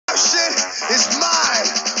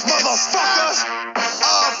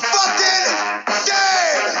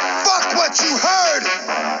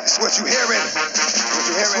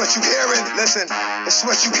what you hearing, listen. It's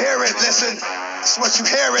what you hearing, listen. It's what you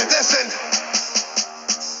hearing, listen.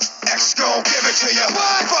 X gon' give it to you.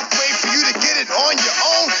 What? Fuck, wait for you to get it on your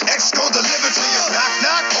own. X gon' deliver to you. Knock,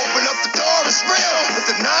 knock, open up the door, it's real. With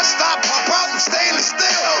the non-stop pop out and stainless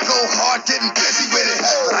steel. Go hard, getting busy with it.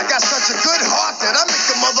 But I got such a good heart that I make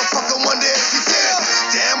a motherfucker wonder if you did it.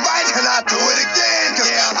 Damn right, and I do it again.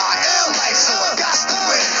 Cause I am life, so I got to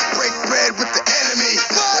win. Break bread with the enemy.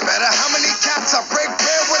 No matter how many cats I break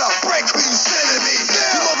bread with, I'll break who you sending me.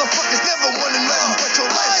 You motherfuckers never wanna know what your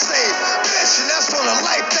life saved. Bitch, and that's on a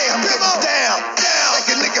life day. I'm getting down, like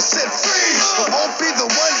a nigga said free. But won't be the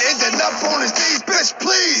one ending up on his knees, bitch,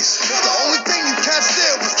 please. The only thing you can't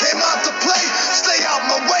steal was came out to play. Stay out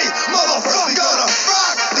my way, motherfucker. We gonna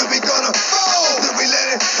rock, then we gonna roll, then we let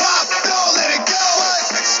it pop, don't let it go.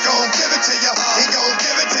 X gon' give it to ya, he gon'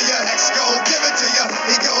 give it to ya. X gon' give it to ya,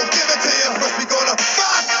 he gon' give it to ya. First we gonna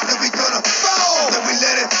rock, then we gonna roll, then we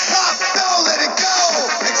let it pop, don't let it go.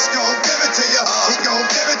 X gon' give it to ya, he gon'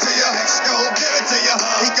 give it to ya. X gon' give it to ya,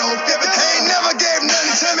 he gon' give it to ya. He ain't never gave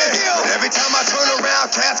nothing to me. But every time I turn around,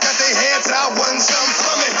 cats got their hands out, wanting something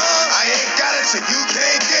from it. I ain't got it, so you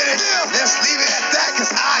can't get it. Let's leave it at that,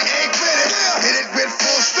 cause I ain't with it. Hit it with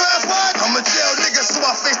full strength. I'm a jail nigga, so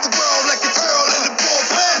I face the world like a girl in the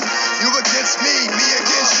bullpen. You against me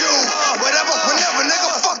against you. Whatever, whenever, nigga,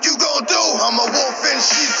 fuck you gon' do. I'm a wolf in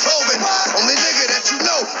sheep's clothing. Only nigga that you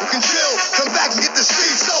know who can chill. Come back and get the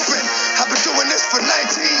streets open. I've been doing this for 19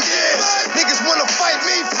 years. Niggas wanna fight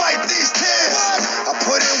me, fight these kids. I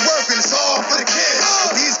put in work and it's all for the kids.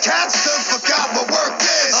 These cats done forgot what work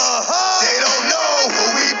is. They don't know who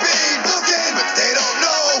we be looking, but they don't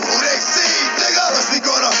know who they see, nigga. Cause we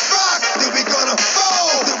gonna rock, then we gonna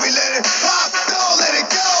roll, then we let it pop, don't let it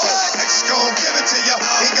go. X gon' give it to ya,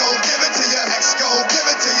 he gon' give it to ya. X gon' give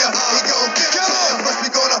it to ya, he gon' give it to ya. First we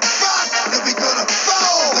gonna rock, then we gonna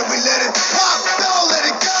roll, then we let it pop, don't let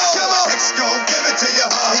it go. X gon' give it to ya,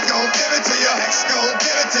 he gon' give it to ya. X gon'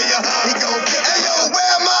 give it to ya, he gon' give it to ya. Hey yo,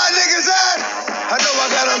 where my niggas at? I know I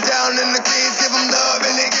got them down in the greens, give them love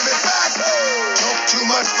and they give it back. Talk too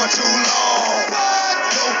much for too long.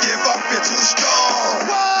 Don't give up, you're too strong.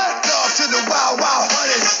 Love to the wild, wild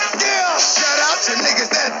hunters. Yeah. Shout out to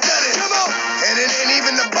niggas that done it. And it ain't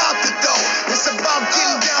even about the dough. It's about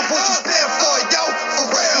getting down for what you stand for, yo. For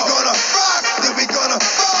real. We gonna rock, then we gonna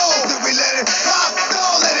roll, then we let it pop,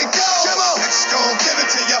 don't let it go. X gon' give it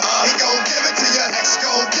to ya, he gon' give it to ya. X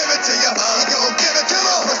gon' give it to ya, he gon' give it to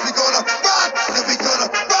ya. First we gonna rock, then we gonna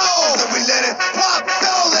roll, then we let it pop,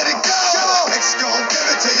 don't let it go. X gon' give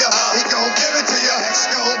it to ya, he gon' give it to ya. X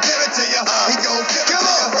gon' give it to ya, he gon' give it to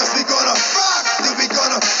ya. First we gonna rock, then we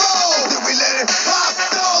gonna roll, then we let it pop,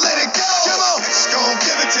 don't let it go. X gon'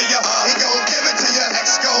 give it to ya, he gon' give it to ya.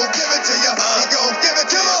 X gon' give it to ya, he gon' give it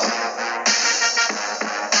to ya.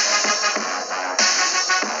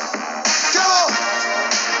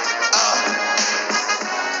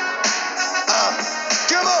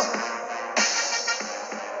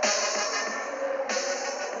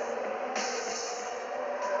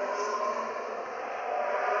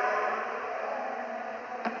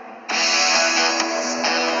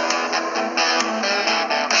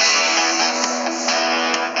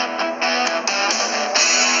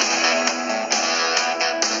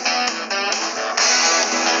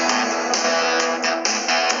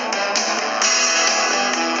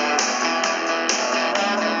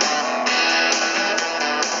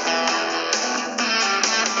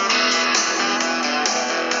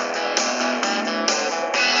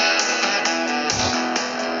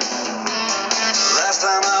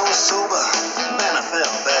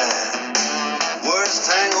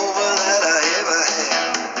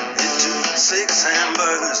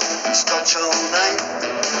 Scotch all night,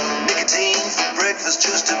 nicotine for breakfast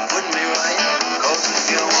just to put me right. 'Cause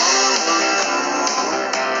if you want one cool,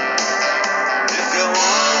 if you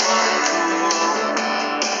want one cool,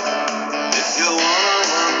 if you want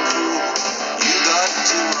one cool, you got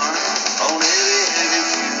to run on heavy, heavy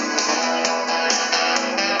fuel,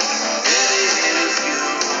 heavy, heavy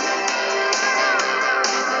fuel,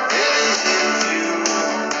 heavy, heavy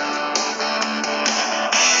fuel.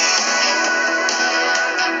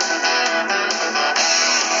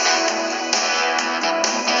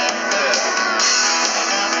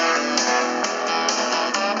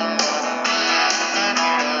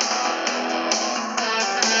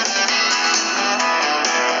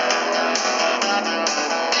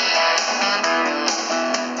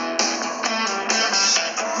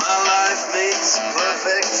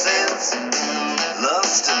 Perfect sense,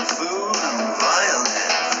 lust and food and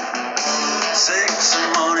violence, sex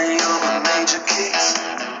and money are my major kicks.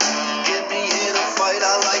 Get me in a fight,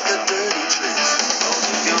 I like a dirty trick. 'Cause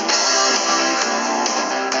if you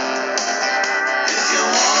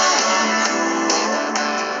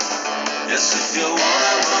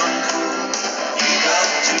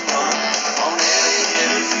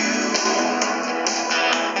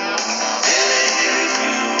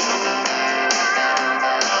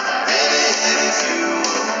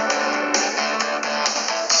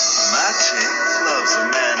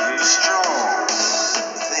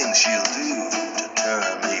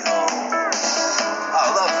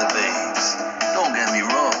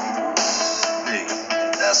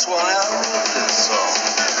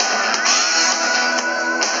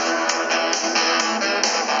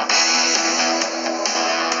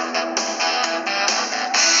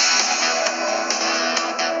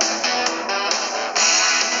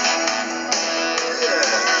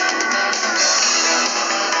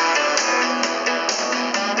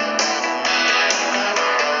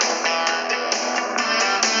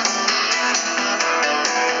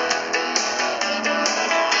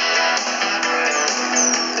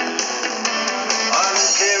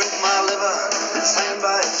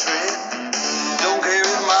trip. Don't care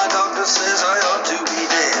if my doctor says I